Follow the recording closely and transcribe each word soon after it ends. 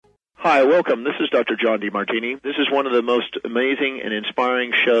Hi, welcome. This is Dr. John DeMartini. This is one of the most amazing and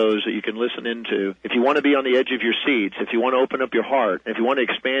inspiring shows that you can listen into. If you want to be on the edge of your seats, if you want to open up your heart, if you want to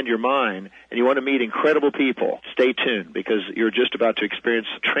expand your mind, and you want to meet incredible people, stay tuned because you're just about to experience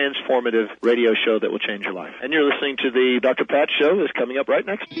a transformative radio show that will change your life. And you're listening to the Dr. Pat Show that's coming up right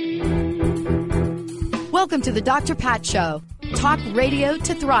next. Welcome to the Dr. Pat Show. Talk radio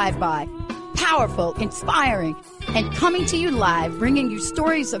to thrive by. Powerful, inspiring, and coming to you live, bringing you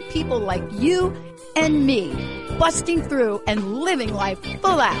stories of people like you and me, busting through and living life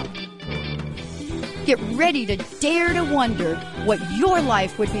full out. Get ready to dare to wonder what your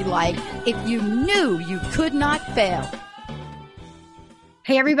life would be like if you knew you could not fail.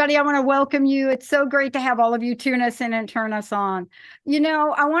 Hey, everybody, I want to welcome you. It's so great to have all of you tune us in and turn us on. You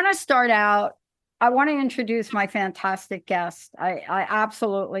know, I want to start out. I want to introduce my fantastic guest. I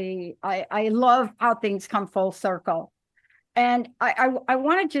absolutely love how things come full circle. And I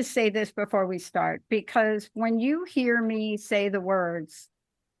want to just say this before we start, because when you hear me say the words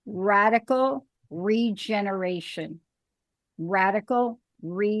radical regeneration, now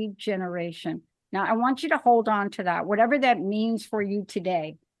I want you to hold on to that, whatever that means for you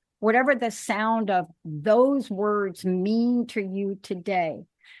today, whatever the sound of those words mean to you today.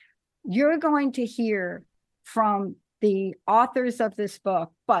 You're going to hear from the authors of this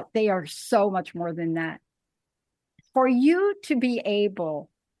book, but they are so much more than that. For you to be able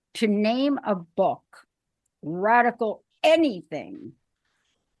to name a book, radical anything,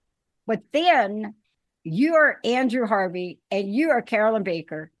 but then you're Andrew Harvey and you are Carolyn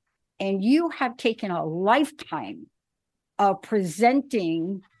Baker, and you have taken a lifetime of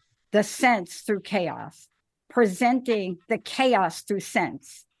presenting the sense through chaos, presenting the chaos through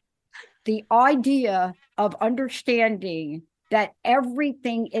sense. The idea of understanding that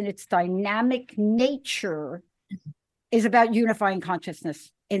everything in its dynamic nature is about unifying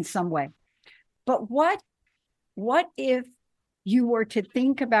consciousness in some way. But what if you were to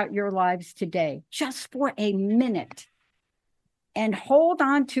think about your lives today, just for a minute, and hold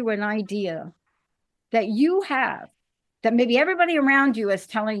on to an idea that you have, that maybe everybody around you is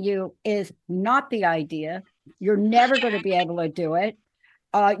telling you is not the idea, you're never going to be able to do it,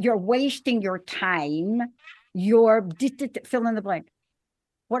 you're wasting your time, you're fill in the blank.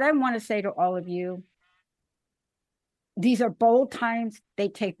 What I want to say to all of you, these are bold times. They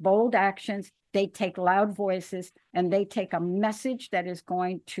take bold actions. They take loud voices, and they take a message that is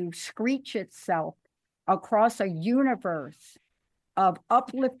going to screech itself across a universe of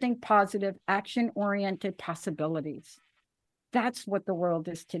uplifting, positive, action-oriented possibilities. That's what the world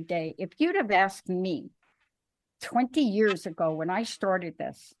is today. If you'd have asked me 20 years ago when I started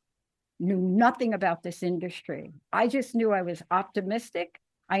this, knew nothing about this industry. I just knew I was optimistic.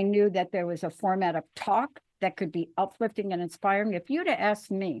 I knew that there was a format of talk that could be uplifting and inspiring. If you'd have asked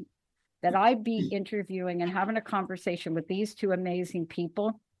me that I'd be interviewing and having a conversation with these two amazing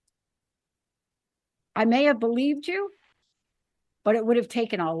people, I may have believed you, but it would have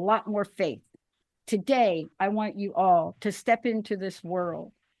taken a lot more faith. Today, I want you all to step into this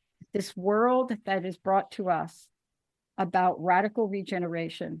world that is brought to us about radical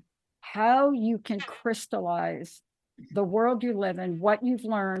regeneration, how you can crystallize the world you live in, what you've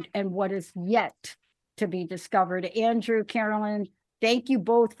learned, and what is yet to be discovered. Andrew, Carolyn, thank you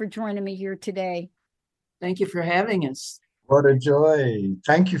both for joining me here today. Thank you for having us. What a joy.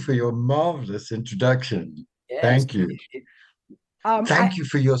 Thank you for your marvelous introduction. Yes. Thank you. Thank you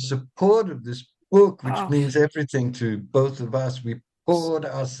for your support of this book, which means everything to both of us. We poured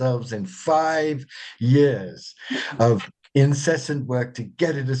ourselves in 5 years of incessant work to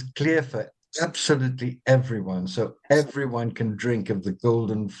get it as clear for absolutely everyone, so everyone can drink of the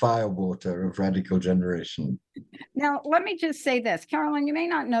golden firewater of radical generation. Now, let me just say this. Carolyn, you may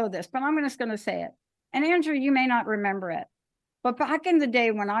not know this, but I'm just going to say it. And Andrew, you may not remember it. But back in the day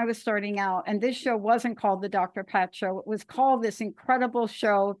when I was starting out, and this show wasn't called the Dr. Pat Show, it was called this incredible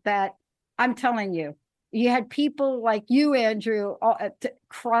show that I'm telling you, you had people like you, Andrew,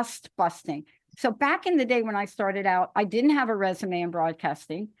 crust busting. So back in the day when I started out, I didn't have a resume in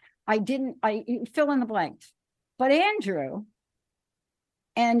broadcasting. I fill in the blanks. But Andrew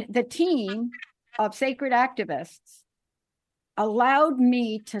and the team of sacred activists allowed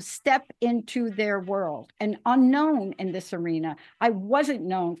me to step into their world, and unknown in this arena. I wasn't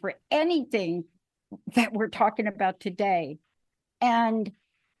known for anything that we're talking about today. And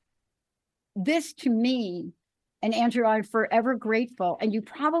this to me, and Andrew, I'm forever grateful, and you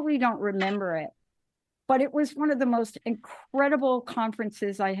probably don't remember it, but it was one of the most incredible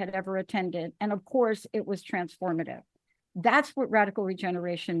conferences I had ever attended. And of course, it was transformative. That's what radical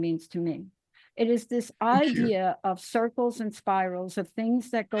regeneration means to me. It is this idea of circles and spirals, of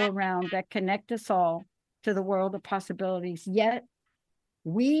things that go around that connect us all to the world of possibilities. Yet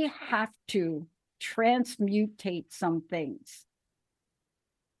we have to transmutate some things.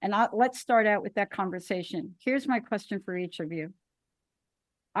 And let's start out with that conversation. Here's my question for each of you.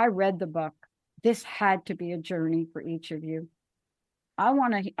 I read the book. This had to be a journey for each of you. I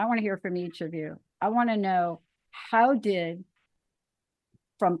want to hear from each of you. I want to know, how did,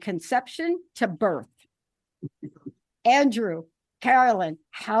 from conception to birth, Andrew, Carolyn,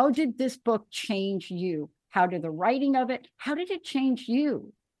 how did this book change you? How did the writing of it, how did it change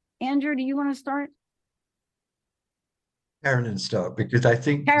you? Andrew, do you want to start? Carolyn, start, because I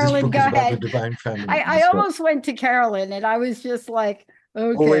think Carolyn, this book is about the divine feminine. I almost went to Carolyn, and I was just like,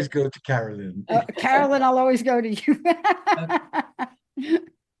 okay. Always go to Carolyn. Carolyn, I'll always go to you.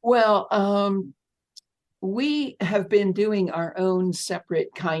 Well, we have been doing our own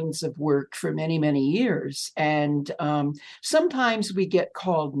separate kinds of work for many, many years. And sometimes we get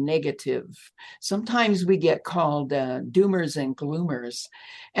called negative. Sometimes we get called doomers and gloomers.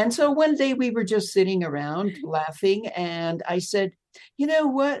 And so one day we were just sitting around laughing, and I said, you know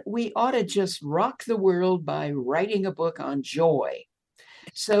what? We ought to just rock the world by writing a book on joy.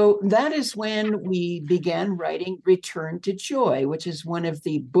 So that is when we began writing Return to Joy, which is one of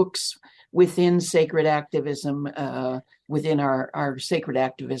the books within sacred activism, within our sacred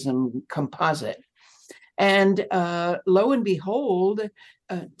activism composite. And lo and behold,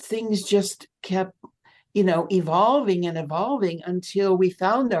 things just kept, evolving and evolving until we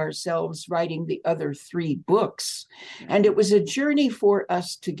found ourselves writing the other 3 books. And it was a journey for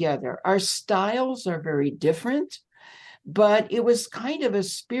us together. Our styles are very different, but it was kind of a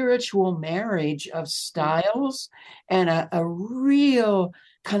spiritual marriage of styles and a real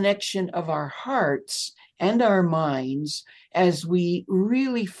connection of our hearts and our minds as we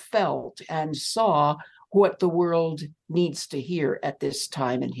really felt and saw what the world needs to hear at this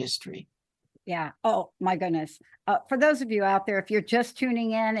time in history. Yeah. Oh, my goodness. For those of you out there, if you're just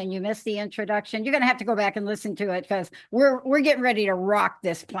tuning in and you missed the introduction, you're going to have to go back and listen to it, because we're getting ready to rock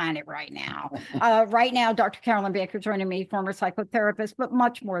this planet right now. Right now, Dr. Carolyn Baker joining me, former psychotherapist, but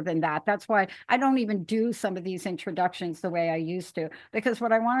much more than that. That's why I don't even do some of these introductions the way I used to, because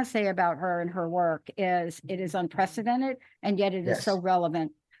what I want to say about her and her work is it is unprecedented, and yet it is so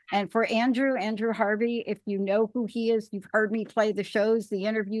relevant. And for Andrew Harvey, if you know who he is, you've heard me play the shows, the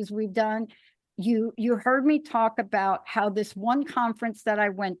interviews we've done. You heard me talk about how this one conference that I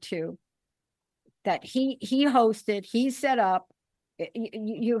went to, that he hosted, he set up.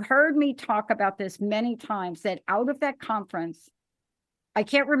 You heard me talk about this many times, that out of that conference, I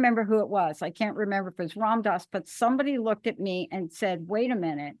can't remember who it was. I can't remember if it was Ram Dass, but somebody looked at me and said, wait a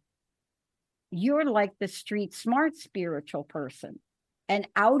minute, you're like the street smart spiritual person. And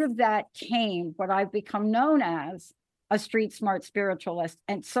out of that came what I've become known as a street smart spiritualist,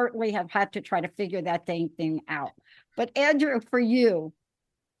 and certainly have had to try to figure that thing out. But Andrew, for you,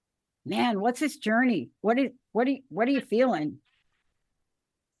 man, what's this journey? What are you feeling?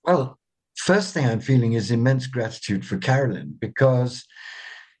 Well, first thing I'm feeling is immense gratitude for Carolyn, because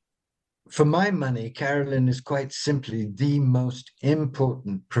for my money, Carolyn is quite simply the most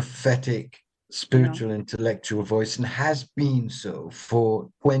important prophetic spiritual intellectual voice, and has been so for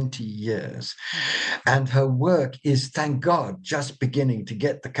 20 years. And her work is, thank God, just beginning to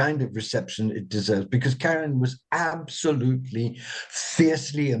get the kind of reception it deserves, because Carolyn was absolutely,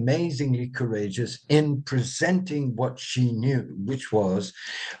 fiercely, amazingly courageous in presenting what she knew, which was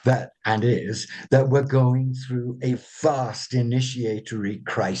that, and is, that we're going through a vast initiatory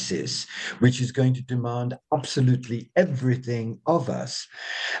crisis, which is going to demand absolutely everything of us.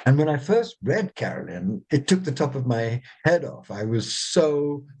 And when I first read Carolyn, it took the top of my head off. I was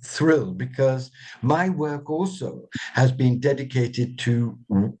so thrilled, because my work also has been dedicated to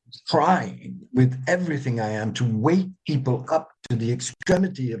trying with everything I am to wake people up to the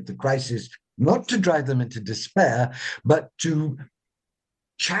extremity of the crisis, not to drive them into despair, but to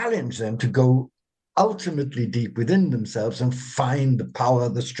challenge them to go ultimately deep within themselves and find the power,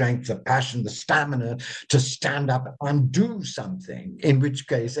 the strength, the passion, the stamina to stand up and do something, in which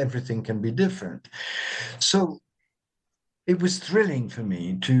case everything can be different. So it was thrilling for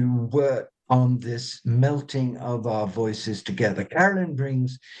me to work on this melting of our voices together. Carolyn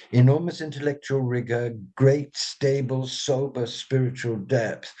brings enormous intellectual rigor, great, stable, sober spiritual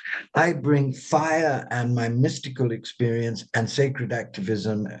depth. I bring fire and my mystical experience and sacred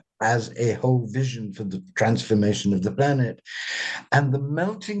activism as a whole vision for the transformation of the planet. And the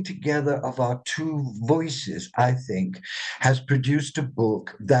melting together of our two voices, I think, has produced a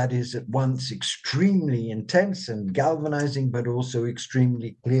book that is at once extremely intense and galvanizing, but also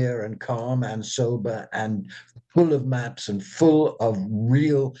extremely clear and calm and sober and full of maps and full of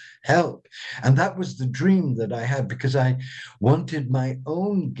real help. And that was the dream that I had, because I wanted my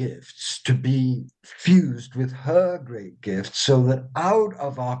own gifts to be fused with her great gifts, so that out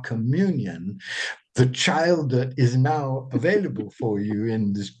of our communion, the child that is now available for you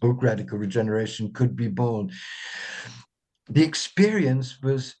in this book, Radical Regeneration, could be born. The experience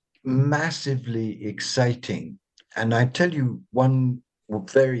was massively exciting. And I tell you one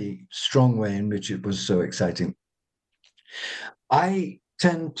very strong way in which it was so exciting. I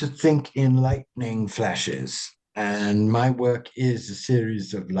tend to think in lightning flashes, and my work is a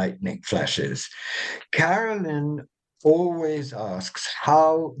series of lightning flashes. Carolyn always asks,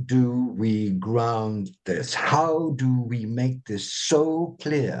 how do we ground this? How do we make this so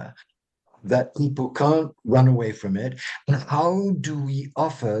clear that people can't run away from it? And how do we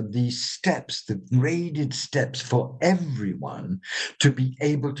offer these steps, the graded steps for everyone to be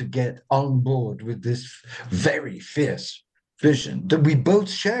able to get on board with this very fierce vision that we both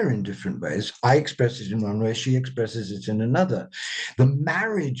share in different ways? I express it in one way, she expresses it in another. The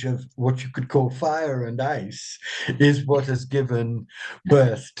marriage of what you could call fire and ice is what has given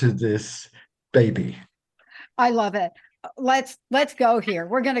birth to this baby. I love it. Let's go here.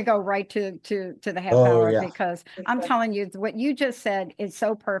 We're going to go right to the half hour, because I'm telling you, what you just said is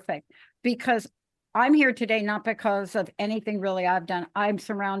so perfect, because I'm here today not because of anything really I've done. I'm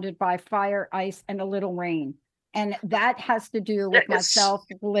surrounded by fire, ice, and a little rain. And that has to do with myself,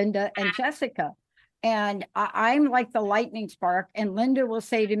 Linda, and Jessica. And I'm like the lightning spark. And Linda will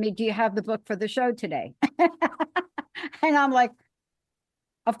say to me, do you have the book for the show today? And I'm like,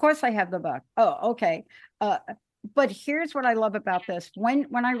 of course I have the book. Oh, okay. But here's what I love about this. When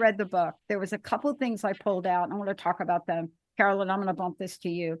I read the book, there was a couple of things I pulled out. I want to talk about them. Carolyn, I'm going to bump this to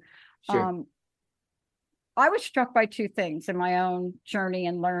you. Sure. I was struck by two things in my own journey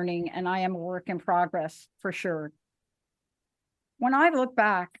and learning, and I am a work in progress for sure. When I look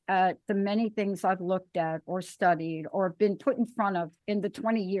back at the many things I've looked at or studied or been put in front of in the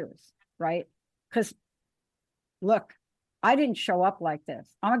 20 years, right? Because look, I didn't show up like this.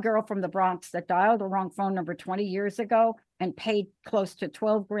 I'm a girl from the Bronx that dialed the wrong phone number 20 years ago and paid close to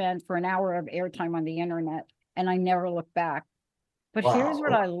 12 grand for an hour of airtime on the internet. And I never looked back. But here's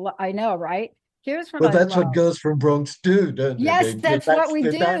what I know, right? Here's what that's what girls from Bronx do, don't they? Yes, that's what we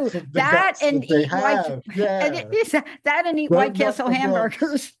do. That and eat white, that and eat White Castle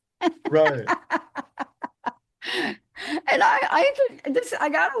hamburgers. Right. And I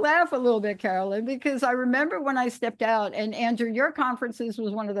gotta laugh a little bit, Carolyn, because I remember when I stepped out, and Andrew, your conferences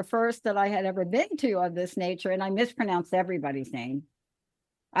was one of the first that I had ever been to of this nature, and I mispronounced everybody's name.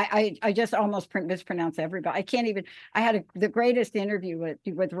 I just almost mispronounced everybody. I can't even. I had the greatest interview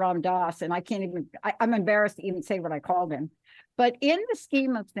with Ram Dass, and I can't even. I'm embarrassed to even say what I called him. But in the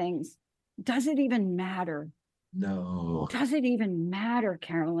scheme of things, does it even matter? No. Does it even matter,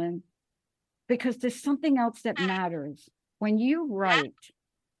 Carolyn? Because there's something else that matters. When you write,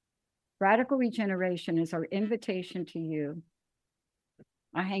 Radical Regeneration is our invitation to you.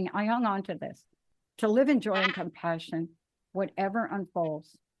 I hung on to this, to live in joy and compassion, whatever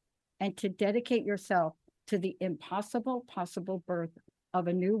unfolds, and to dedicate yourself to the impossible possible birth of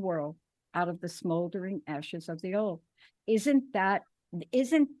a new world out of the smoldering ashes of the old. Isn't that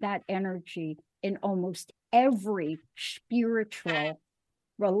energy in almost every spiritual,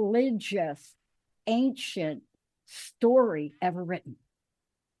 religious, ancient story ever written?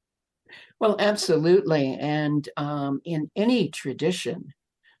 Well, absolutely. And in any tradition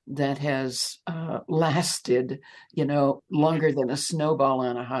that has lasted, longer than a snowball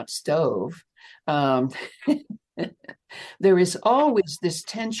on a hot stove, there is always this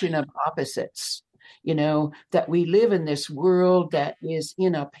tension of opposites, that we live in this world that is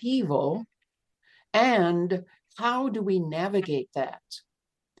in upheaval. And how do we navigate that?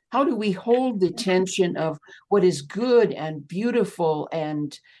 How do we hold the tension of what is good and beautiful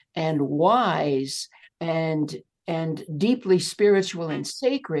and wise and deeply spiritual and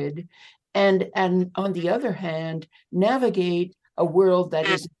sacred, and on the other hand, navigate a world that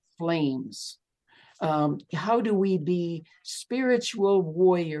is in flames? How do we be spiritual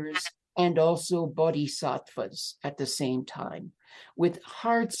warriors and also bodhisattvas at the same time, with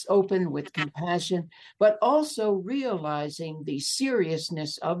hearts open, with compassion, but also realizing the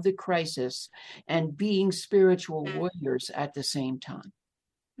seriousness of the crisis and being spiritual warriors at the same time?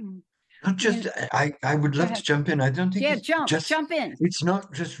 Not just, I would love to jump in. I don't think it's jump in. It's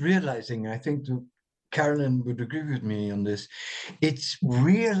not just realizing, I think Carolyn would agree with me on this. It's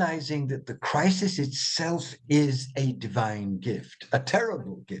realizing that the crisis itself is a divine gift, a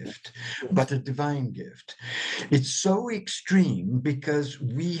terrible gift, but a divine gift. It's so extreme because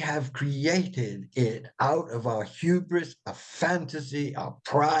we have created it out of our hubris, our fantasy, our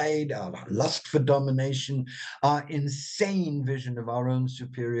pride, our lust for domination, our insane vision of our own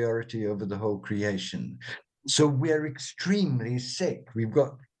superiority over the whole creation. So we're extremely sick. We've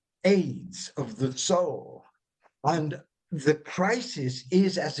got AIDS of the soul. And the crisis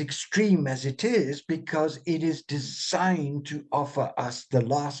is as extreme as it is because it is designed to offer us the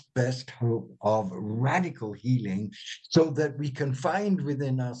last best hope of radical healing so that we can find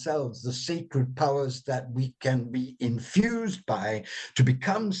within ourselves the sacred powers that we can be infused by to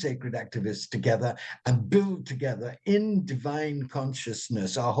become sacred activists together and build together in divine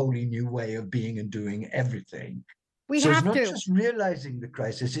consciousness our wholly new way of being and doing everything. So it's not just realizing the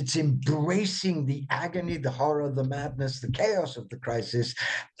crisis, it's embracing the agony, the horror, the madness, the chaos of the crisis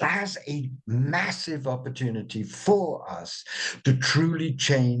as a massive opportunity for us to truly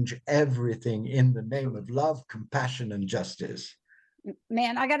change everything in the name of love, compassion, and justice.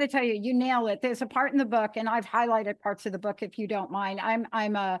 Man, I got to tell you, you nail it. There's a part in the book, and I've highlighted parts of the book if you don't mind.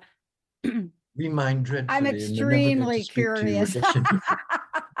 We mind dreadfully. I'm extremely curious.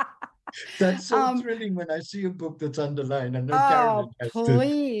 That's so thrilling when I see a book that's underlined. I know Carolyn has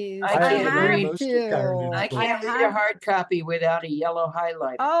please. I can't read a hard copy without a yellow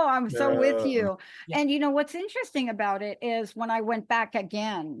highlighter. Oh, I'm so with you. Yeah. And you know, what's interesting about it is when I went back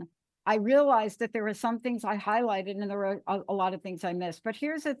again, I realized that there were some things I highlighted and there were a lot of things I missed. But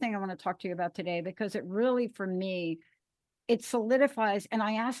here's the thing I want to talk to you about today, because it really, for me, it solidifies. And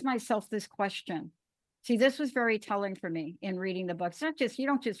I asked myself this question. See, this was very telling for me in reading the book. It's not just, you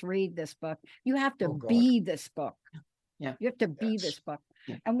don't just read this book. You have to be this book. Yeah. You have to be this book.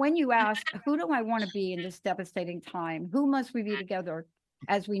 Yeah. And when you ask, who do I want to be in this devastating time? Who must we be together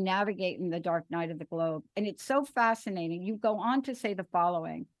as we navigate in the dark night of the globe? And it's so fascinating. You go on to say the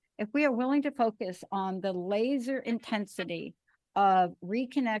following: if we are willing to focus on the laser intensity of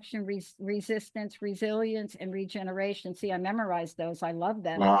reconnection, resistance, resilience, and regeneration. See, I memorized those. I love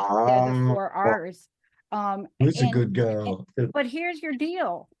them. They're the 4 R's. Who's a good girl? But here's your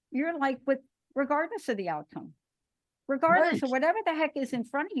deal. You're like, regardless of the outcome, regardless of whatever the heck is in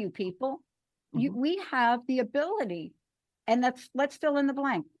front of you, people, we have the ability, and let's fill in the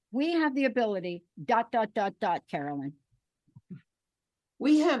blank. We have the ability, ... Carolyn.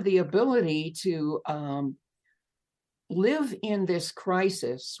 We have the ability to live in this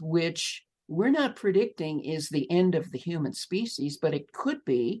crisis, which we're not predicting is the end of the human species, but it could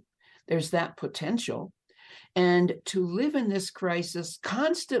be. There's that potential. And to live in this crisis,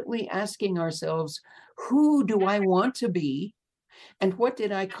 constantly asking ourselves, who do I want to be? And what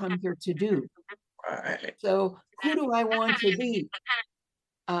did I come here to do? So who do I want to be?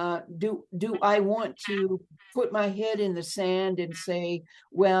 Do I want to put my head in the sand and say,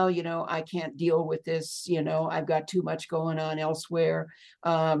 well, you know, I can't deal with this, you know, I've got too much going on elsewhere,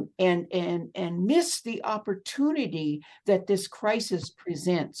 and miss the opportunity that this crisis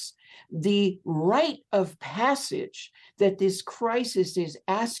presents, the rite of passage that this crisis is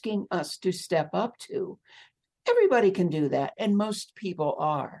asking us to step up to? Everybody can do that, and most people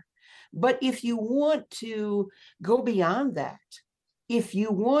are. But if you want to go beyond that, if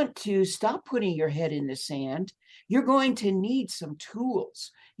you want to stop putting your head in the sand, you're going to need some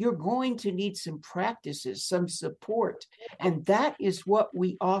tools. You're going to need some practices, some support. And that is what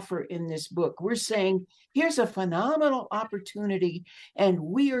we offer in this book. We're saying, here's a phenomenal opportunity, and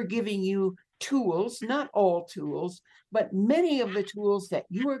we are giving you tools, not all tools, but many of the tools that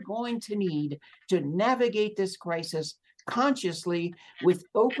you are going to need to navigate this crisis consciously with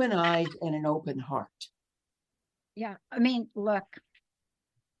open eyes and an open heart. Yeah, I mean, look,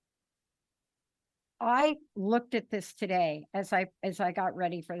 I looked at this today as I got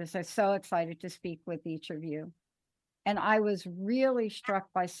ready for this. I was so excited to speak with each of you. And I was really struck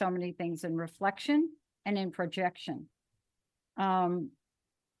by so many things in reflection and in projection.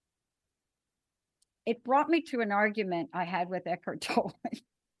 It brought me to an argument I had with Eckhart Tolle.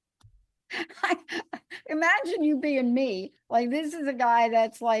 Imagine you being me. Like, this is a guy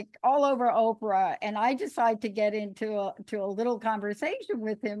that's like all over Oprah, and I decide to get into a little conversation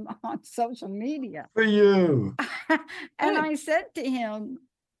with him on social media. For you. And I said to him,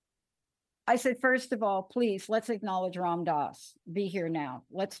 first of all, please, let's acknowledge Ram Dass. Be here now.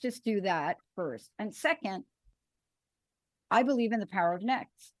 Let's just do that first. And second, I believe in the power of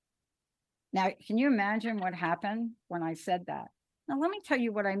next. Now, can you imagine what happened when I said that? Now, let me tell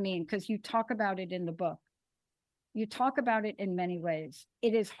you what I mean, because you talk about it in the book. You talk about it in many ways.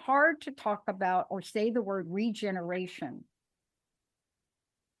 It is hard to talk about or say the word regeneration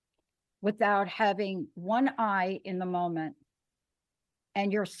without having one eye in the moment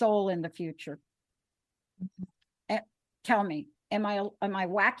and your soul in the future. Tell me, am I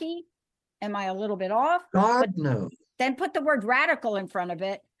wacky? Am I a little bit off? God knows. Then put the word radical in front of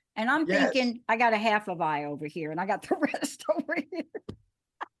it. And I'm thinking, I got a half of eye over here and I got the rest over here.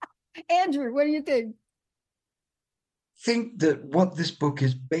 Andrew, what do you think? Think that what this book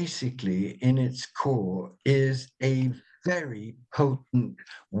is basically in its core is a very potent,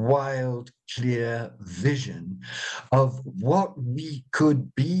 wild, clear vision of what we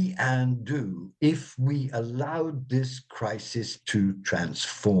could be and do if we allowed this crisis to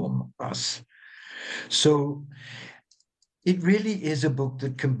transform us. So it really is a book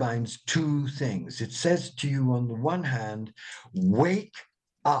that combines two things. It says to you, on the one hand, wake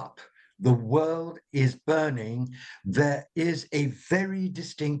up. The world is burning. There is a very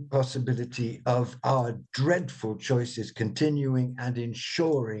distinct possibility of our dreadful choices continuing and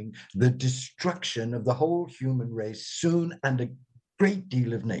ensuring the destruction of the whole human race soon, and a great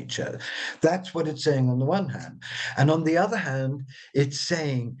deal of nature. That's what it's saying on the one hand. And on the other hand, it's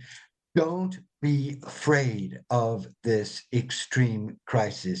saying, don't be afraid of this extreme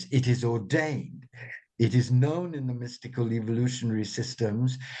crisis. It is ordained. It is known in the mystical evolutionary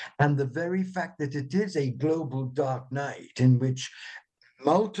systems, and the very fact that it is a global dark night in which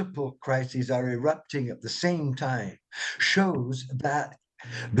multiple crises are erupting at the same time shows that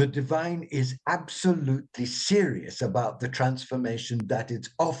the divine is absolutely serious about the transformation that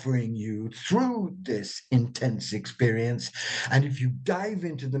it's offering you through this intense experience. And if you dive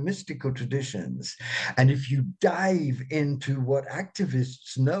into the mystical traditions, and if you dive into what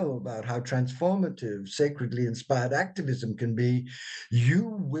activists know about how transformative, sacredly inspired activism can be,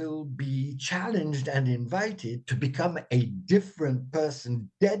 you will be challenged and invited to become a different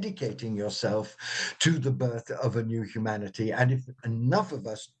person, dedicating yourself to the birth of a new humanity. And if enough of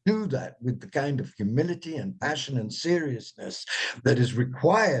us do that with the kind of humility and passion and seriousness that is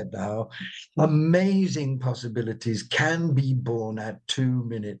required now, amazing possibilities can be born at 2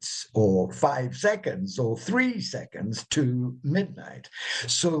 minutes or 5 seconds or 3 seconds to midnight.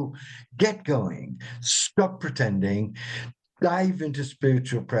 So get going, stop pretending, dive into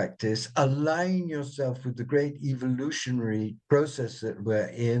spiritual practice, align yourself with the great evolutionary process that we're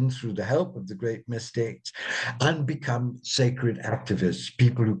in through the help of the great mystics, and become sacred activists,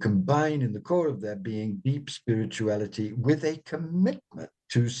 people who combine in the core of their being deep spirituality with a commitment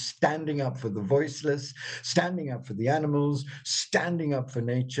to standing up for the voiceless, standing up for the animals, standing up for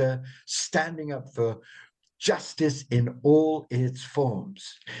nature, standing up for justice in all its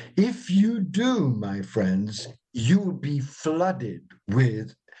forms. If you do, my friends, you will be flooded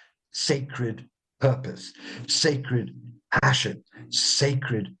with sacred purpose, sacred passion,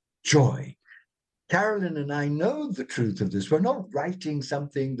 sacred joy. Carolyn and I know the truth of this. We're not writing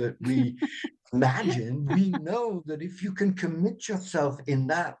something that we imagine. We know that if you can commit yourself in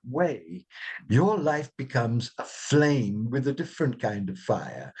that way, your life becomes a flame with a different kind of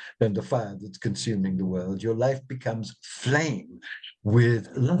fire than the fire that's consuming the world. Your life becomes flame with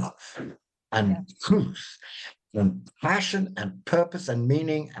love and truth and passion and purpose and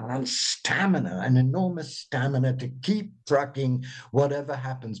meaning and stamina, an enormous stamina to keep trucking whatever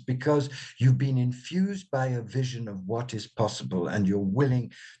happens, because you've been infused by a vision of what is possible, and you're willing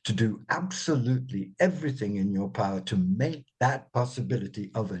to do absolutely everything in your power to make that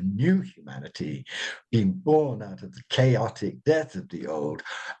possibility of a new humanity being born out of the chaotic death of the old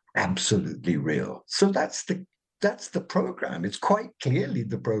absolutely real. So that's the program. It's quite clearly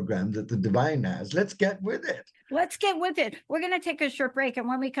the program that the divine has. Let's get with it. Let's get with it. We're going to take a short break. And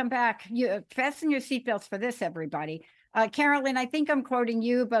when we come back, you fasten your seatbelts for this, everybody. Carolyn, I think I'm quoting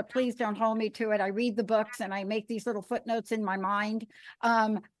you, but please don't hold me to it. I read the books and I make these little footnotes in my mind.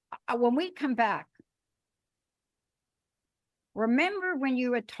 When we come back, remember when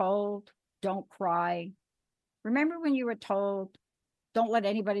you were told, don't cry? Remember when you were told, don't let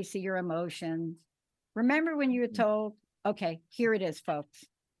anybody see your emotions? Remember when you were told, okay, here it is, folks.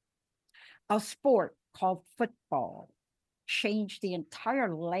 A sport called football changed the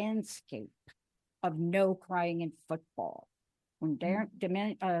entire landscape of no crying in football. When Damar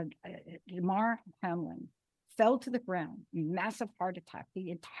Hamlin fell to the ground, massive heart attack,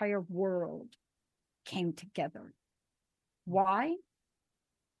 the entire world came together. Why?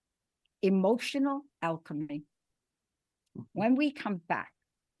 Emotional alchemy. When we come back,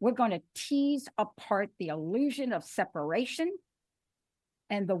 we're going to tease apart the illusion of separation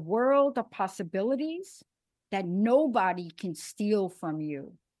and the world of possibilities that nobody can steal from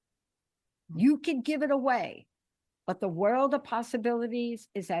you. You can give it away, but the world of possibilities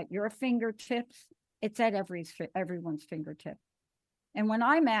is at your fingertips. It's at everyone's fingertip. And when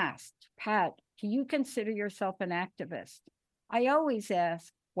I'm asked, Pat, do you consider yourself an activist? I always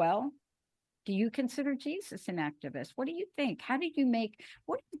ask, well, do you consider Jesus an activist? What do you think? What do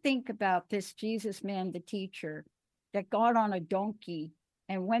you think about this Jesus man, the teacher, that got on a donkey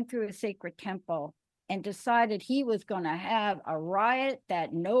and went through a sacred temple and decided he was going to have a riot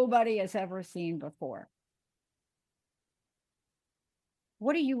that nobody has ever seen before?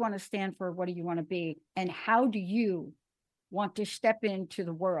 What do you want to stand for? What do you want to be? And how do you want to step into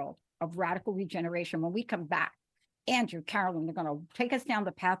the world of radical regeneration? When we come back, Andrew, Carolyn, they're going to take us down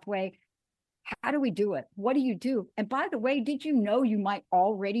the pathway. How do we do it? What do you do? And by the way, did you know you might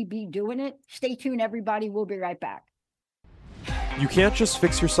already be doing it? Stay tuned, everybody. We'll be right back. You can't just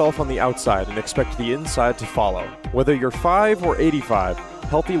fix yourself on the outside and expect the inside to follow. Whether you're 5 or 85,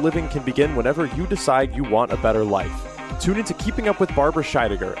 healthy living can begin whenever you decide you want a better life. Tune into Keeping Up with Barbara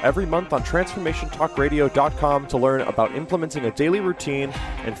Scheidegger every month on TransformationTalkRadio.com to learn about implementing a daily routine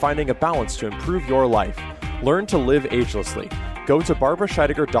and finding a balance to improve your life. Learn to live agelessly. Go to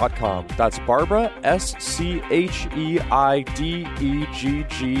BarbaraScheidegger.com. That's Barbara,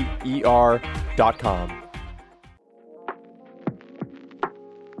 SCHEIDEGGER.com.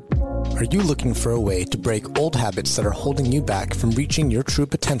 Are you looking for a way to break old habits that are holding you back from reaching your true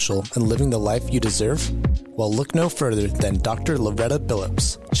potential and living the life you deserve? Well, look no further than Dr. Loretta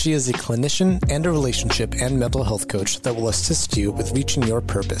Billups. She is a clinician and a relationship and mental health coach that will assist you with reaching your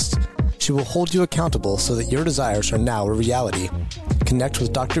purpose. She will hold you accountable so that your desires are now a reality. Connect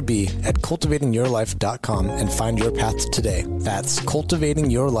with Dr. B at cultivatingyourlife.com and find your path today. That's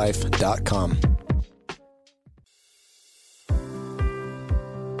cultivatingyourlife.com.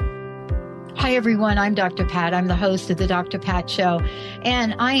 Hi, everyone. I'm Dr. Pat. I'm the host of the Dr. Pat Show,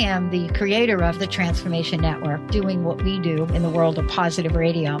 and I am the creator of the Transformation Network, doing what we do in the world of positive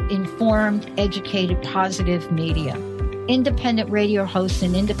radio, informed, educated, positive media. Independent radio hosts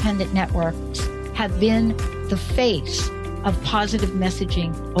and independent networks have been the face of positive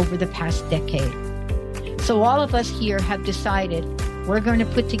messaging over the past decade. So all of us here have decided we're going to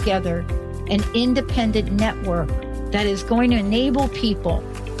put together an independent network that is going to enable people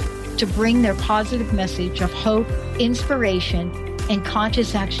to bring their positive message of hope, inspiration, and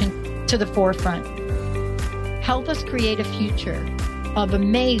conscious action to the forefront. Help us create a future of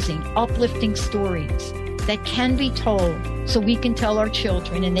amazing, uplifting stories that can be told so we can tell our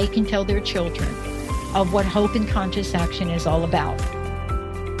children and they can tell their children of what hope and conscious action is all about.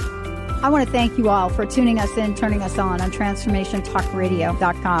 I want to thank you all for tuning us in, turning us on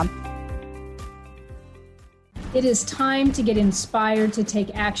TransformationTalkRadio.com. It is time to get inspired to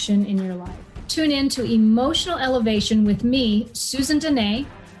take action in your life. Tune in to Emotional Elevation with me, Susan Dene.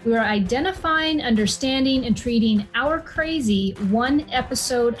 We are identifying, understanding, and treating our crazy one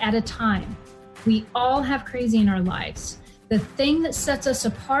episode at a time. We all have crazy in our lives. The thing that sets us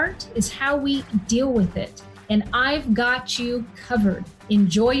apart is how we deal with it. And I've got you covered.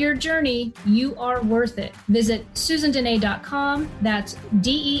 Enjoy your journey. You are worth it. Visit SusanDene.com. That's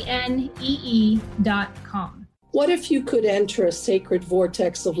DENEE.com. What if you could enter a sacred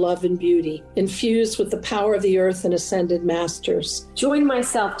vortex of love and beauty, infused with the power of the earth and ascended masters? Join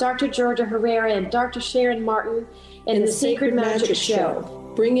myself, Dr. Georgia Herrera, and Dr. Sharon Martin in the Sacred Magic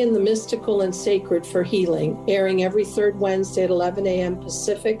Show. Bring in the mystical and sacred for healing, airing every third Wednesday at 11 a.m.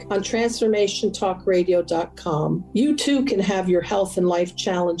 Pacific on TransformationTalkRadio.com. You too can have your health and life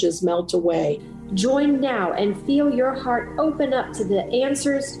challenges melt away. Join now and feel your heart open up to the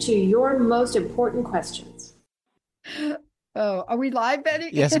answers to your most important questions. Oh, are we live,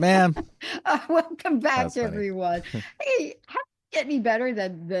 Betty? Yes, ma'am. Welcome back, everyone. Hey, how do you get any better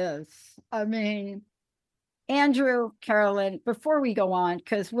than this? I mean, Andrew, Carolyn, before we go on,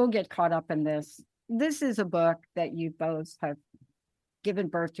 because we'll get caught up in this, this is a book that you both have given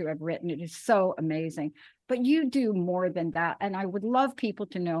birth to, have written. It is so amazing. But you do more than that. And I would love people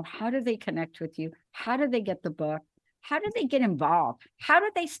to know, how do they connect with you? How do they get the book? How do they get involved? How do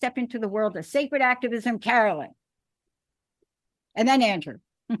they step into the world of sacred activism, Carolyn? And then Andrew.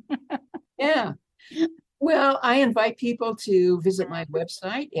 Yeah. Well, I invite people to visit my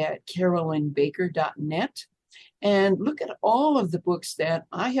website at carolynbaker.net and look at all of the books that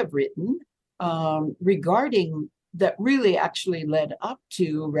I have written regarding that really actually led up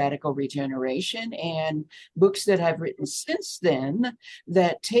to radical regeneration, and books that I've written since then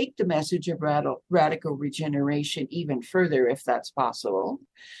that take the message of radical regeneration even further, if that's possible.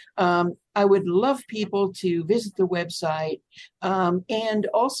 I would love people to visit the website and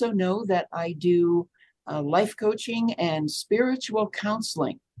also know that I do life coaching, and spiritual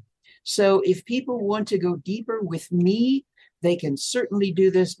counseling. So if people want to go deeper with me, they can certainly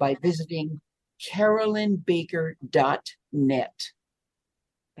do this by visiting carolynbaker.net.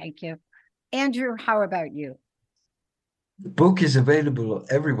 Thank you. Andrew, how about you? The book is available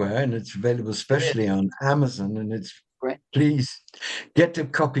everywhere, and it's available especially on Amazon, and it's please get a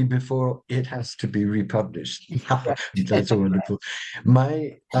copy before it has to be republished. That's wonderful.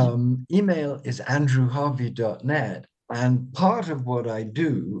 My email is andrewharvey.net, and part of what I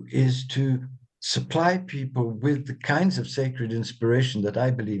do is to supply people with the kinds of sacred inspiration that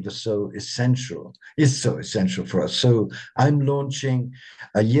I believe is so essential for us. So I'm launching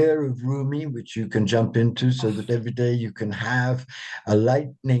a year of Rumi, which you can jump into so that every day you can have a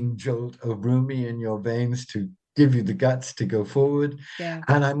lightning jolt of Rumi in your veins to give you the guts to go forward. Yeah.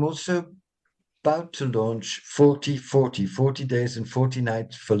 And I'm also about to launch 40 days and 40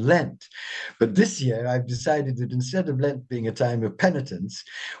 nights for Lent. But this year I've decided that instead of Lent being a time of penitence,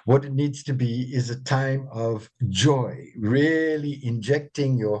 what it needs to be is a time of joy, really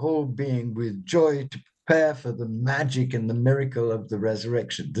injecting your whole being with joy to prepare for the magic and the miracle of the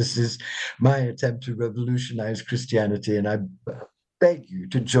resurrection. This is my attempt to revolutionize Christianity, and I beg you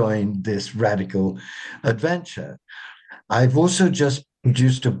to join this radical adventure. I've also just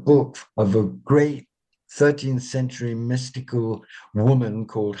produced a book of a great 13th century mystical woman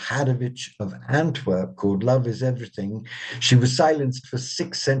called Hadovich of Antwerp, called Love is Everything. She was silenced for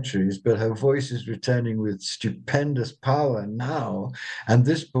 6 centuries, but her voice is returning with stupendous power now. And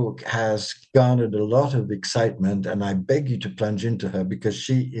this book has garnered a lot of excitement, and I beg you to plunge into her, because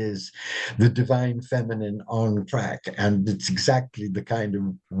she is the divine feminine on track, and it's exactly the kind of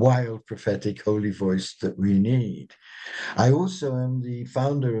wild, prophetic, holy voice that we need. I also am the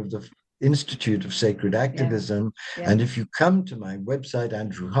founder of the Institute of Sacred Activism. Yeah. And if you come to my website,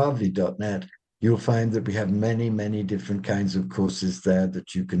 andrewharvey.net, you'll find that we have many, many different kinds of courses there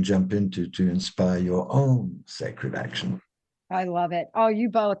that you can jump into to inspire your own sacred action. I love it. Oh, you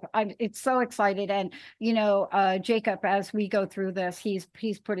both. It's so excited. And, Jacob, as we go through this, he's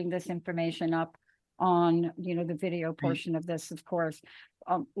putting this information up on, the video portion of this, of course.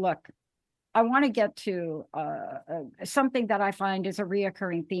 Look, I want to get to something that I find is a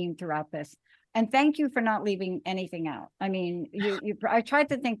reoccurring theme throughout this. And thank you for not leaving anything out. I mean, I tried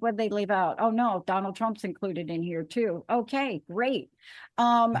to think what they leave out. Oh no, Donald Trump's included in here too. Okay, great.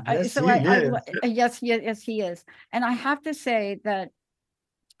 Yes, yes, he is. And I have to say that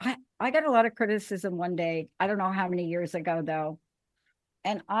I got a lot of criticism one day. I don't know how many years ago though.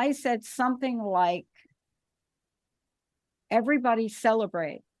 And I said something like, everybody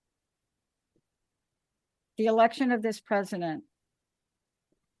celebrate the election of this president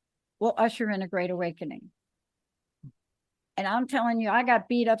will usher in a great awakening. And I'm telling you, I got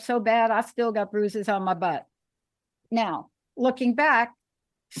beat up so bad, I still got bruises on my butt. Now, looking back,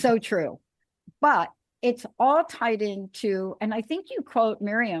 so true. But it's all tied into, and I think you quote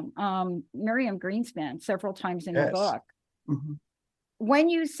Miriam Greenspan several times in your book. Mm-hmm. When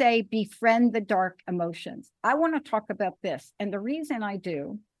you say befriend the dark emotions, I want to talk about this. And the reason I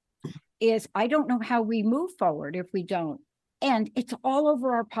do is I don't know how we move forward if we don't. And it's all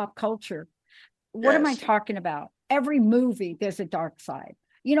over our pop culture. What am I talking about? Every movie, there's a dark side.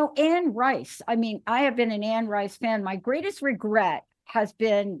 Anne Rice. I mean, I have been an Anne Rice fan. My greatest regret has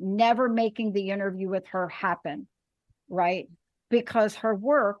been never making the interview with her happen, right? Because her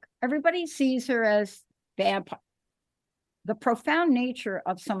work, everybody sees her as vampire. The profound nature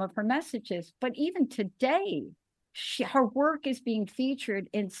of some of her messages, but even today, her work is being featured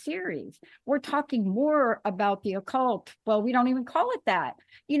in series. We're talking more about the occult. Well, we don't even call it that.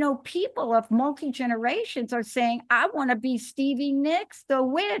 People of multi-generations are saying, I want to be Stevie Nicks, the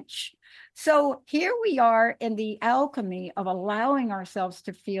witch. So here we are in the alchemy of allowing ourselves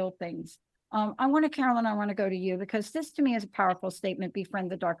to feel things. Carolyn, I want to go to you, because this to me is a powerful statement,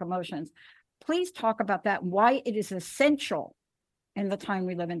 befriend the dark emotions. Please talk about that, why it is essential in the time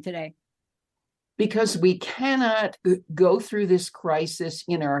we live in today. Because we cannot go through this crisis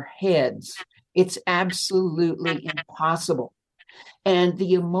in our heads. It's absolutely impossible. And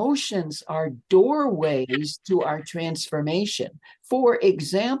the emotions are doorways to our transformation. For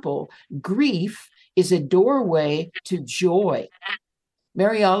example, grief is a doorway to joy.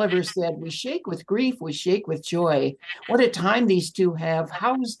 Mary Oliver said, we shake with grief, we shake with joy. What a time these two have,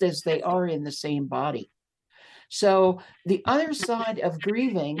 housed as they are in the same body. So the other side of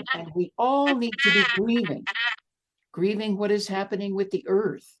grieving, and we all need to be grieving what is happening with the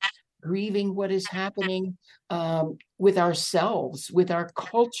earth, grieving what is happening with ourselves, with our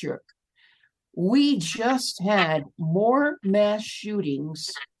culture. We just had more mass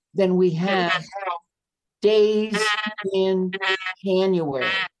shootings than we have days in January.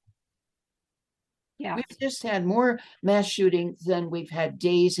 Yeah. We've just had more mass shootings than we've had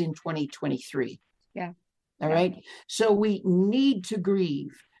days in 2023. Yeah. All right. So we need to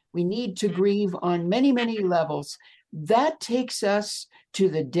grieve. We need to grieve on many, many levels. That takes us to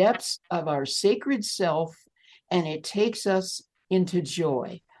the depths of our sacred self, and it takes us into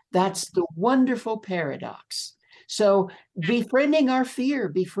joy. That's the wonderful paradox. So befriending our fear,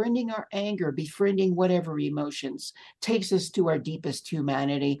 befriending our anger, befriending whatever emotions takes us to our deepest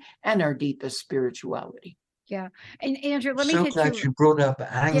humanity and our deepest spirituality. Yeah. And Andrew, let me so hit glad you brought up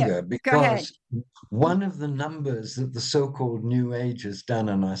anger, because one of the numbers that the so-called New Age has done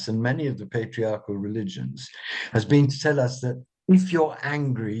on us and many of the patriarchal religions has been to tell us that if you're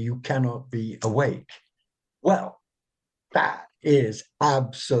angry, you cannot be awake. Well, that is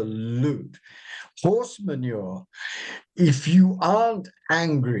absolute horse manure. If you aren't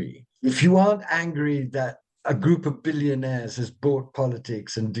angry that a group of billionaires has bought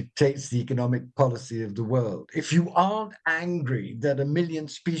politics and dictates the economic policy of the world, if you aren't angry that 1 million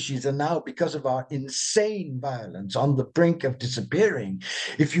species are now, because of our insane violence, on the brink of disappearing,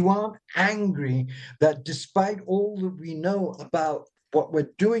 if you aren't angry that despite all that we know about what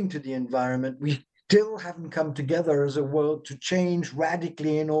we're doing to the environment, we still haven't come together as a world to change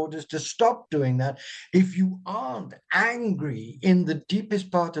radically in order to stop doing that. If you aren't angry in the deepest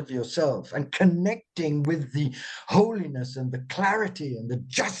part of yourself and connecting with the holiness and the clarity and the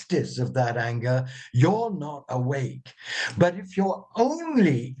justice of that anger, you're not awake. But if you're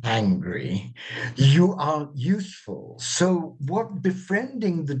only angry, you aren't useful. So what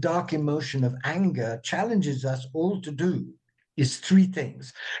befriending the dark emotion of anger challenges us all to do is 3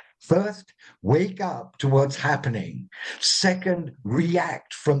 things. First, wake up to what's happening. Second,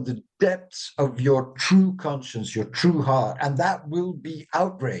 react from the depths of your true conscience, your true heart, and that will be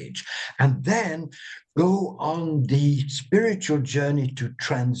outrage. And then go on the spiritual journey to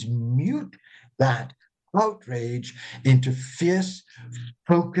transmute that outrage into fierce,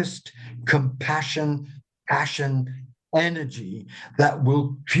 focused compassion, passion, energy that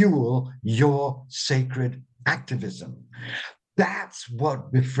will fuel your sacred activism. That's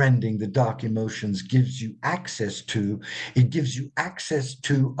what befriending the dark emotions gives you access to. It gives you access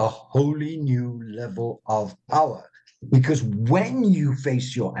to a wholly new level of power. Because when you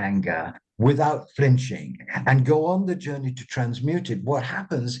face your anger without flinching and go on the journey to transmute it, what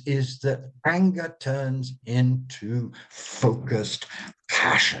happens is that anger turns into focused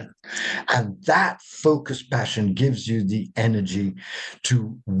passion. And that focused passion gives you the energy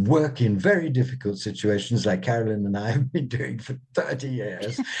to work in very difficult situations like Carolyn and I have been doing for 30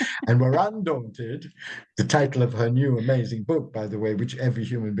 years. And we're undaunted. The title of her new amazing book, by the way, which every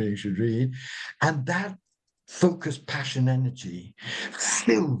human being should read. And that focused passion energy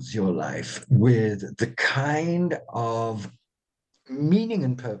fills your life with the kind of meaning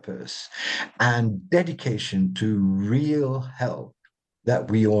and purpose and dedication to real help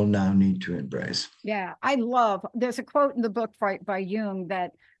that we all now need to embrace. Yeah, there's a quote in the book by Jung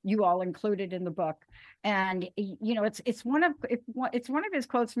that you all included in the book. And, you know, it's one of his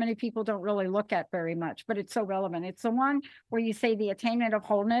quotes many people don't really look at very much, but it's so relevant. It's the one where you say the attainment of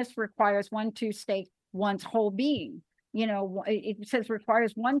wholeness requires one to stake one's whole being. You know, it says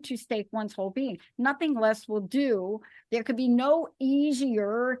requires one to stake one's whole being. Nothing less will do. There could be no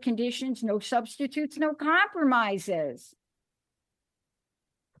easier conditions, no substitutes, no compromises.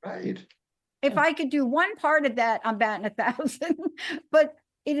 Right. If I could do one part of that, I'm batting 1,000. But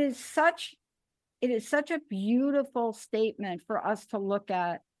it is such a beautiful statement for us to look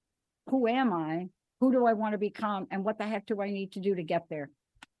at. Who am I? Who do I want to become? And what the heck do I need to do to get there?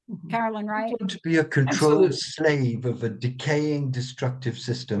 Mm-hmm. Carolyn, right? Do you want to be a controlled slave of a decaying, destructive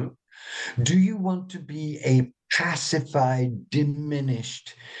system? Do you want to be a pacified,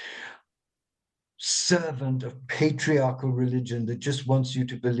 diminished servant of patriarchal religion that just wants you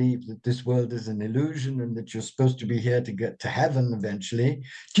to believe that this world is an illusion and that you're supposed to be here to get to heaven eventually?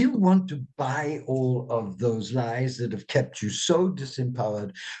 Do you want to buy all of those lies that have kept you so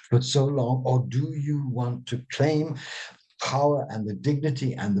disempowered for so long? Or do you want to claim power and the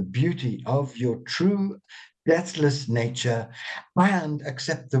dignity and the beauty of your true deathless nature and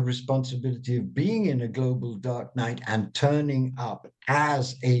accept the responsibility of being in a global dark night and turning up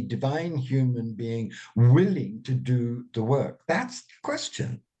as a divine human being willing to do the work? That's the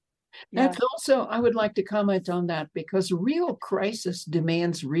question. That's also, I would like to comment on that, because real crisis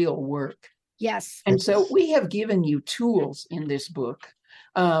demands real work. Yes. And so we have given you tools in this book.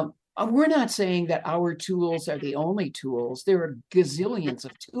 We're not saying that our tools are the only tools. There are gazillions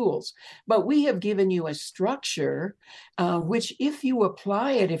of tools, but we have given you a structure, which if you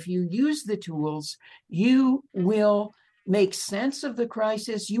apply it, if you use the tools, you will make sense of the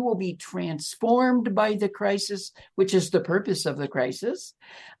crisis. You will be transformed by the crisis, which is the purpose of the crisis.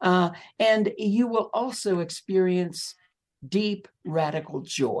 And you will also experience deep, radical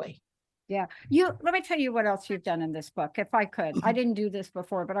joy. Yeah. Let me tell you what else you've done in this book, if I could. I didn't do this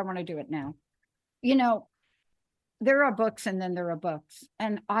before, but I want to do it now. You know, there are books and then there are books.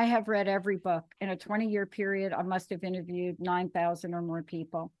 And I have read every book. In a 20-year period, I must have interviewed 9,000 or more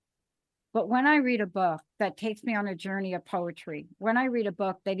people. But when I read a book that takes me on a journey of poetry, when I read a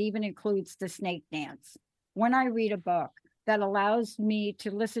book that even includes the snake dance, when I read a book that allows me to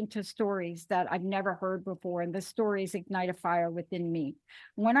listen to stories that I've never heard before, and the stories ignite a fire within me.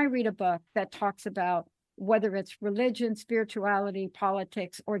 When I read a book that talks about whether it's religion, spirituality,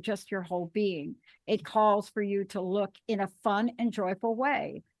 politics, or just your whole being, it calls for you to look in a fun and joyful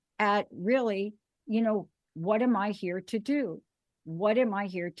way at really, you know, what am I here to do? What am I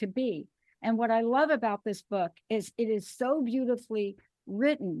here to be? And what I love about this book is it is so beautifully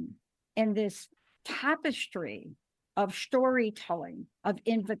written in this tapestry of storytelling, of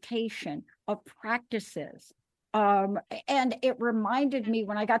invitation, of practices. And it reminded me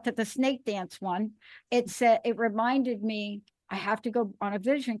when I got to the snake dance one, it reminded me I have to go on a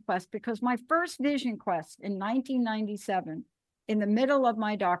vision quest, because my first vision quest in 1997, in the middle of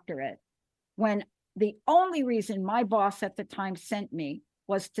my doctorate, when the only reason my boss at the time sent me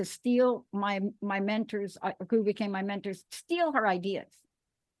was to steal my mentors, who became my mentors, steal her ideas.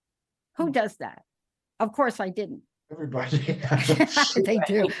 Who does that? Of course I didn't. Everybody. They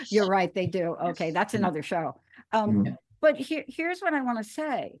do. You're right. They do. Okay. That's another show. But here's what I want to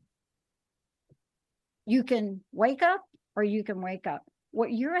say. You can wake up or you can wake up.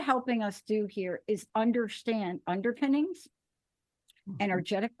 What you're helping us do here is understand underpinnings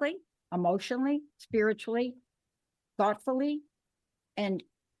energetically, emotionally, spiritually, thoughtfully, and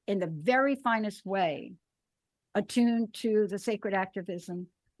in the very finest way, attuned to the sacred activism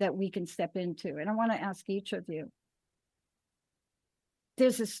that we can step into. And I want to ask each of you,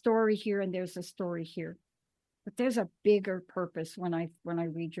 there's a story here and there's a story here, but there's a bigger purpose when I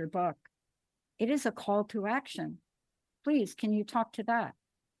read your book. It is a call to action. Please, can you talk to that?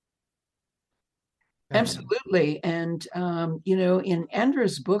 Absolutely. And, you know, in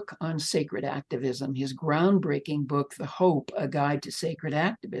Andrew's book on sacred activism, his groundbreaking book, The Hope, A Guide to Sacred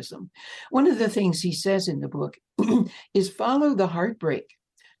Activism, one of the things he says in the book is follow the heartbreak.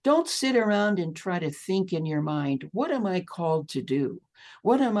 Don't sit around and try to think in your mind, what am I called to do?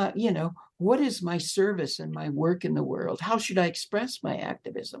 What am I, you know, what is my service and my work in the world? How should I express my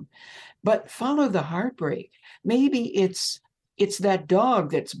activism? But follow the heartbreak. Maybe it's that dog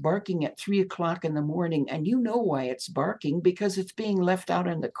that's barking at 3 o'clock in the morning, and you know why it's barking, because it's being left out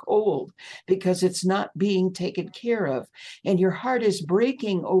in the cold, because it's not being taken care of, and your heart is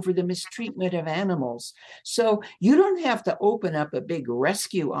breaking over the mistreatment of animals. So you don't have to open up a big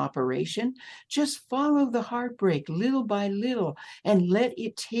rescue operation. Just follow the heartbreak little by little and let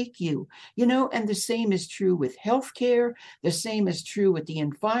it take you, you know. And the same is true with healthcare. The same is true with the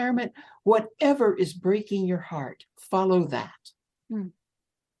environment. Whatever is breaking your heart, follow that.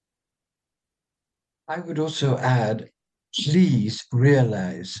 I would also add, please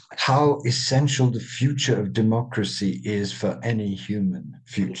realize how essential the future of democracy is for any human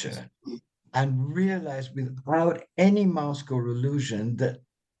future. And realize without any mask or illusion that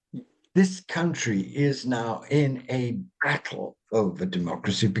this country is now in a battle over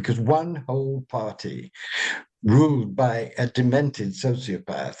democracy, because one whole party ruled by a demented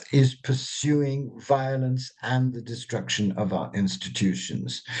sociopath is pursuing violence and the destruction of our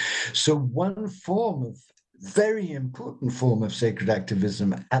institutions. So one very important form of sacred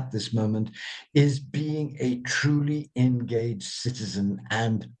activism at this moment is being a truly engaged citizen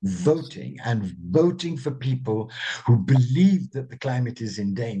and voting for people who believe that the climate is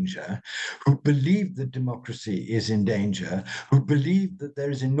in danger, who believe that democracy is in danger, who believe that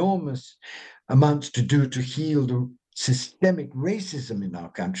there is enormous amounts to do to heal the systemic racism in our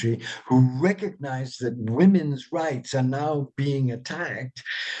country, who recognize that women's rights are now being attacked.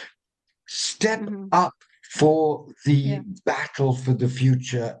 Step up for the battle for the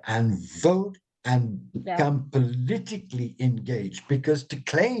future and vote and become politically engaged, because to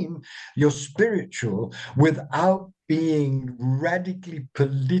claim you're spiritual without being radically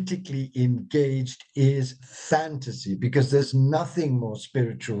politically engaged is fantasy, because there's nothing more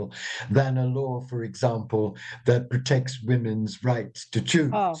spiritual than a law, for example, that protects women's rights to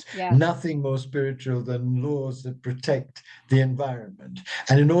choose. Nothing more spiritual than laws that protect the environment.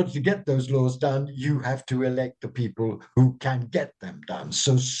 And in order to get those laws done, you have to elect the people who can get them done.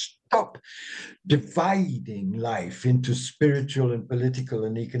 So stop dividing life into spiritual and political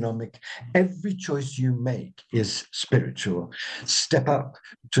and economic. Every choice you make is spiritual. Step up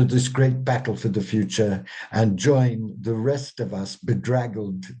to this great battle for the future and join the rest of us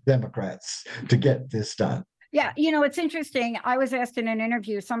bedraggled Democrats to get this done. Yeah, you know, it's interesting. I was asked in an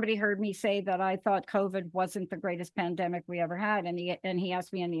interview, somebody heard me say that I thought COVID wasn't the greatest pandemic we ever had. And he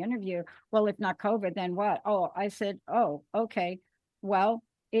asked me in the interview, well, if not COVID, then what? Oh, I said, oh, okay. Well,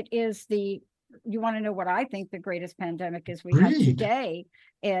 it is you want to know what I think the greatest pandemic is we have today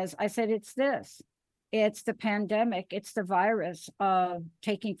is, I said, it's this. It's the pandemic. It's the virus of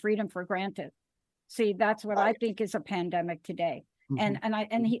taking freedom for granted. See, that's what I think is a pandemic today. And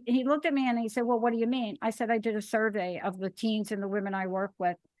he looked at me and he said, well, what do you mean? I said, I did a survey of the teens and the women I work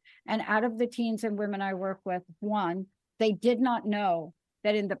with. And out of the teens and women I work with, one, they did not know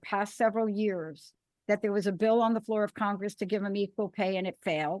that in the past several years that there was a bill on the floor of Congress to give them equal pay, and it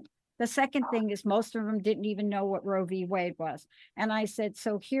failed. The second thing is most of them didn't even know what Roe v. Wade was. And I said,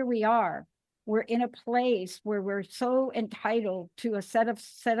 so here we are. We're in a place where we're so entitled to a set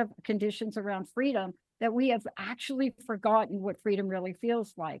of conditions around freedom that we have actually forgotten what freedom really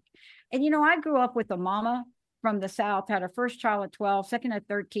feels like. And, you know, I grew up with a mama from the South, had her first child at 12, second at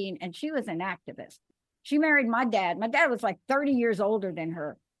 13, and she was an activist. She married my dad. My dad was like 30 years older than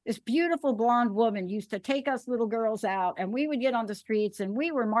her. This beautiful blonde woman used to take us little girls out, and we would get on the streets and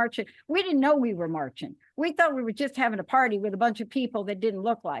we were marching. We didn't know we were marching. We thought we were just having a party with a bunch of people that didn't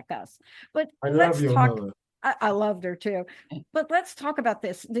look like us. But let's talk. I loved her too. But let's talk about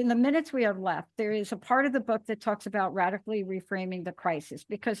this. In the minutes we have left, there is a part of the book that talks about radically reframing the crisis.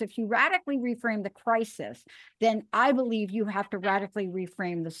 Because if you radically reframe the crisis, then I believe you have to radically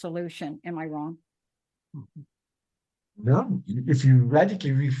reframe the solution. Am I wrong? No, if you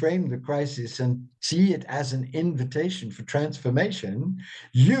radically reframe the crisis and see it as an invitation for transformation,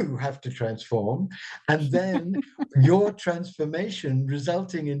 you have to transform. And then your transformation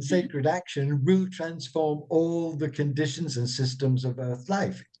resulting in sacred action will transform all the conditions and systems of Earth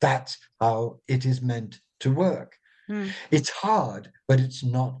life. That's how it is meant to work. It's hard, but it's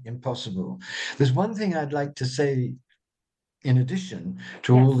not impossible. There's one thing I'd like to say in addition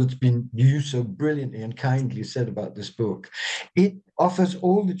to all that's been you so brilliantly and kindly said about this book. It offers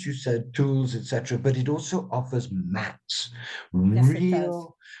all that you said, tools, etc., but it also offers maps,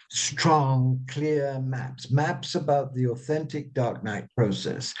 real, strong, clear maps about the authentic dark night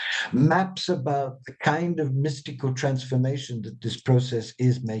process, maps about the kind of mystical transformation that this process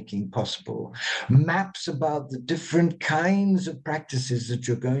is making possible, maps about the different kinds of practices that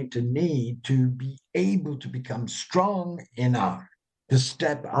you're going to need to be able to become strong enough to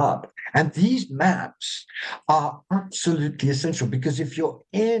step up. And these maps are absolutely essential, because if you're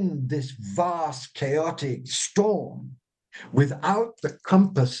in this vast chaotic storm without the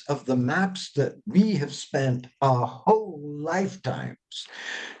compass of the maps that we have spent our whole lifetimes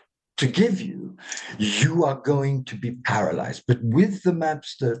to give you, you are going to be paralyzed. But with the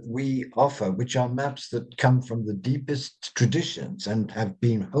maps that we offer, which are maps that come from the deepest traditions and have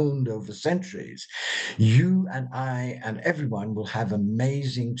been honed over centuries, you and I and everyone will have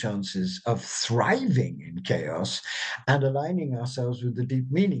amazing chances of thriving in chaos and aligning ourselves with the deep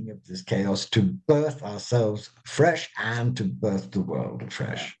meaning of this chaos to birth ourselves fresh and to birth the world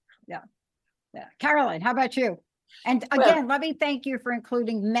afresh. Yeah. Caroline, how about you? And again, let me thank you for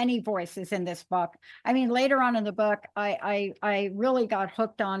including many voices in this book. I mean, later on in the book, I really got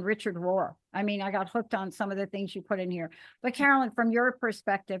hooked on Richard Rohr. I mean, I got hooked on some of the things you put in here. But Caroline, from your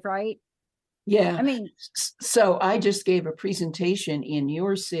perspective, right? Yeah. I mean, so I just gave a presentation in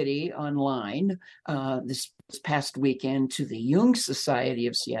your city online this past weekend to the Jung Society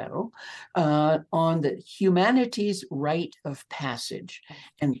of Seattle on the humanity's rite of passage.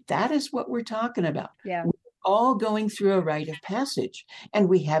 And that is what we're talking about. Yeah. All going through a rite of passage, and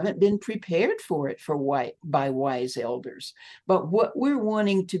we haven't been prepared for it by wise elders. But what we're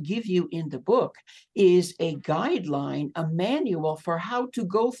wanting to give you in the book is a guideline, a manual for how to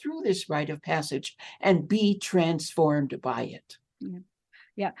go through this rite of passage and be transformed by it.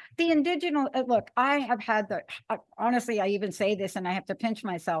 Yeah. The indigenous, look, I have had honestly, I even say this and I have to pinch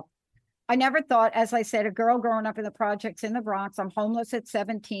myself. I never thought, as I said, a girl growing up in the projects in the Bronx. I'm homeless at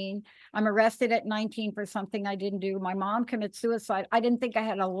 17. I'm arrested at 19 for something I didn't do. My mom commits suicide. I didn't think I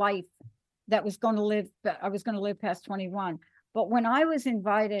had a life that was going to live, I was going to live past 21. But when I was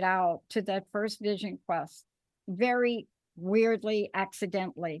invited out to that first Vision Quest, very weirdly,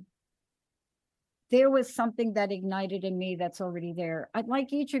 accidentally, there was something that ignited in me that's already there. I'd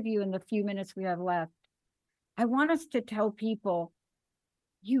like each of you in the few minutes we have left, I want us to tell people,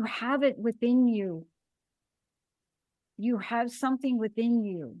 you have it within you. You have something within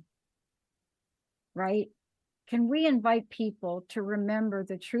you, right? Can we invite people to remember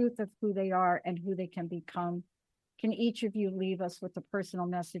the truth of who they are and who they can become? Can each of you leave us with a personal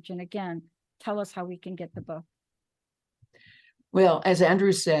message? And again, tell us how we can get the book. Well, as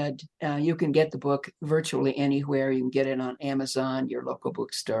Andrew said, you can get the book virtually anywhere. You can get it on Amazon, your local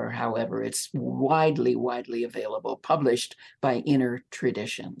bookstore. However, it's widely available, published by Inner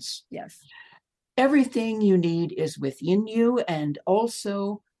Traditions. Yes. Everything you need is within you, and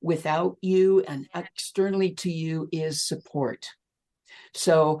also without you and externally to you is support.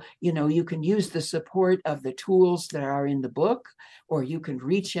 So, you can use the support of the tools that are in the book, or you can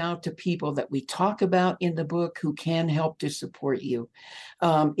reach out to people that we talk about in the book who can help to support you.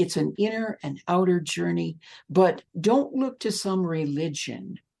 It's an inner and outer journey, but don't look to some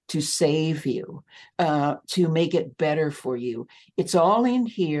religion to save you, to make it better for you. It's all in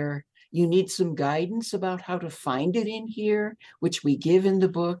here. You need some guidance about how to find it in here, which we give in the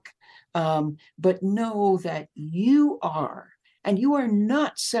book. But know that you are. And you are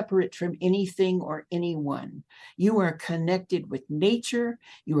not separate from anything or anyone. You are connected with nature.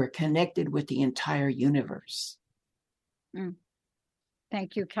 You are connected with the entire universe.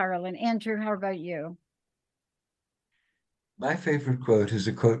 Thank you, Carolyn. Andrew, how about you? My favorite quote is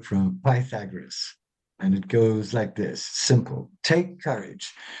a quote from Pythagoras, and it goes like this: simple. Take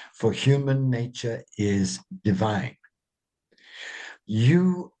courage, for human nature is divine.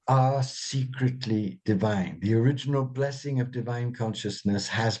 You are secretly divine. The original blessing of divine consciousness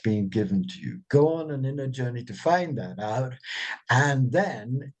has been given to you. Go on an inner journey to find that out, and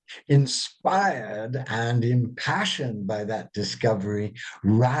then, inspired and impassioned by that discovery,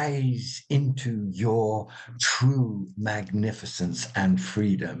 rise into your true magnificence and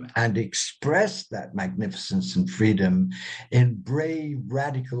freedom, and express that magnificence and freedom in brave,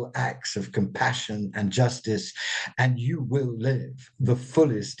 radical acts of compassion and justice, and you will live the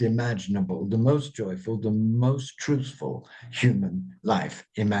fullest imaginable, the most joyful, the most truthful human life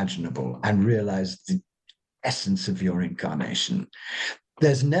imaginable, and realize the essence of your incarnation.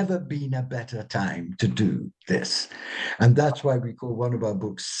 There's never been a better time to do this. And that's why we call one of our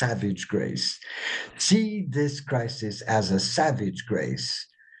books Savage Grace. See this crisis as a savage grace.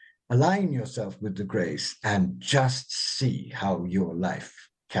 Align yourself with the grace and just see how your life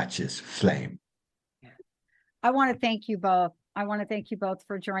catches flame. I want to thank you both. I want to thank you both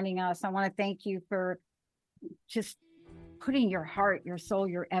for joining us. I want to thank you for just putting your heart, your soul,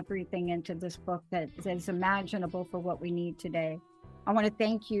 your everything into this book that is imaginable for what we need today. I want to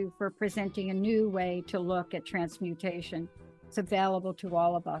thank you for presenting a new way to look at transmutation. It's available to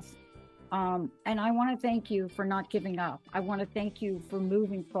all of us. And I want to thank you for not giving up. I want to thank you for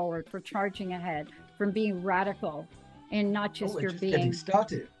moving forward, for charging ahead, for being radical, and not just your being. Getting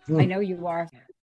started. I know you are.